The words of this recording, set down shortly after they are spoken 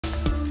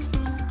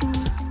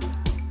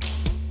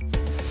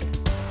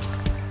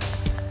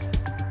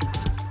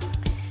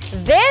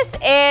This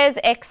is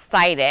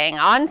exciting.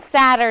 On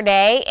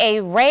Saturday,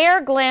 a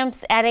rare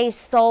glimpse at a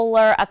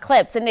solar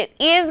eclipse, and it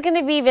is going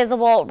to be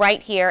visible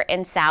right here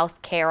in South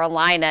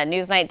Carolina.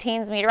 News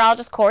 19's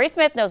meteorologist Corey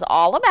Smith knows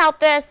all about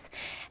this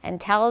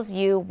and tells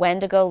you when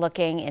to go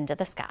looking into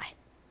the sky.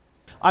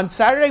 On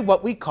Saturday,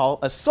 what we call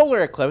a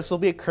solar eclipse will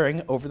be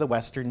occurring over the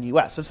western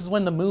U.S. This is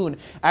when the moon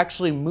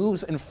actually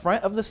moves in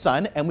front of the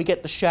sun and we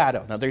get the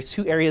shadow. Now, there's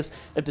two areas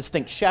of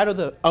distinct shadow,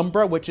 the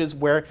umbra, which is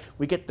where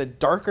we get the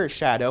darker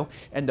shadow,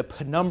 and the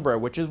penumbra,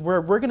 which is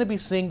where we're going to be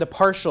seeing the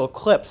partial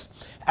eclipse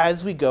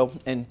as we go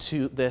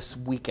into this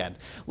weekend.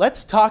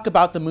 Let's talk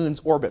about the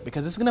moon's orbit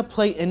because it's going to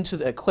play into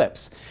the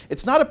eclipse.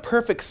 It's not a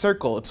perfect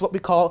circle. It's what we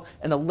call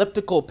an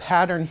elliptical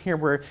pattern here,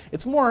 where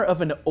it's more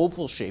of an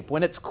oval shape.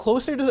 When it's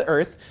closer to the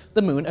Earth,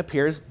 the moon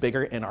appears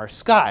bigger in our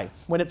sky.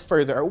 When it's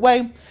further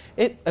away,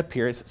 it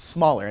appears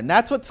smaller. And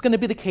that's what's going to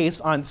be the case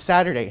on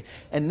Saturday.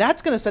 And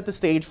that's going to set the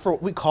stage for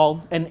what we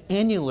call an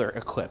annular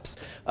eclipse,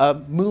 a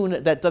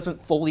moon that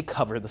doesn't fully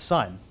cover the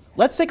sun.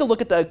 Let's take a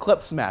look at the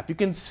eclipse map. You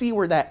can see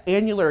where that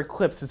annular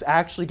eclipse is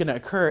actually going to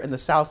occur in the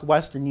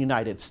southwestern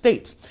United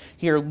States.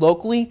 Here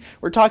locally,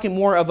 we're talking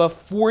more of a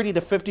 40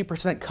 to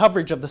 50%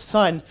 coverage of the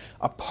sun,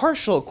 a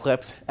partial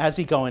eclipse as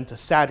we go into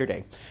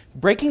Saturday.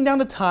 Breaking down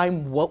the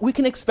time, what we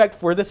can expect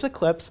for this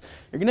eclipse,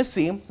 you're going to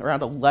see around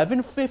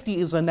 11:50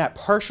 is when that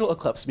partial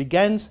eclipse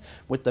begins,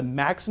 with the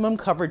maximum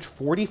coverage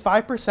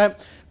 45%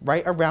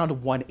 right around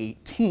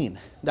 1:18.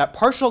 That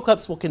partial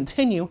eclipse will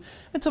continue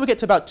until we get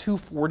to about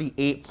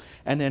 2:48,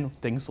 and then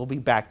things will be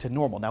back to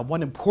normal. Now,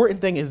 one important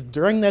thing is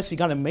during this, you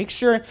got to make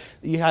sure that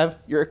you have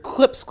your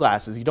eclipse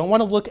glasses. You don't want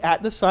to look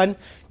at the sun.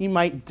 You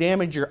might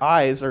damage your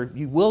eyes, or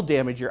you will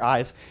damage your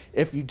eyes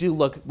if you do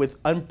look with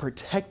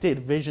unprotected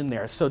vision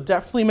there. So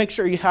definitely make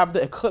sure you have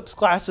the eclipse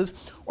glasses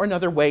or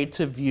another way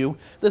to view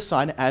the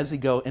sun as we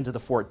go into the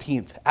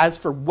 14th. As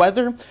for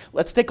weather,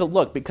 let's take a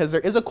look because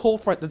there is a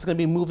cold front that's going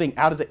to be moving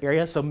out of the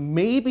area, so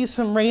maybe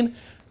some rain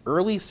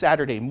early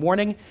Saturday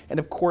morning, and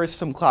of course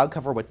some cloud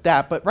cover with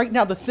that. But right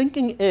now the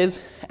thinking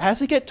is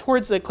as we get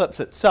towards the eclipse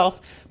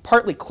itself,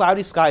 partly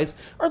cloudy skies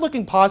are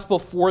looking possible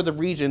for the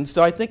region,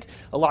 so I think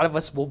a lot of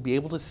us will be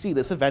able to see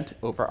this event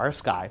over our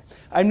sky.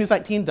 I'm News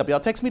 19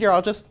 WLTX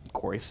meteorologist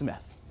Corey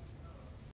Smith.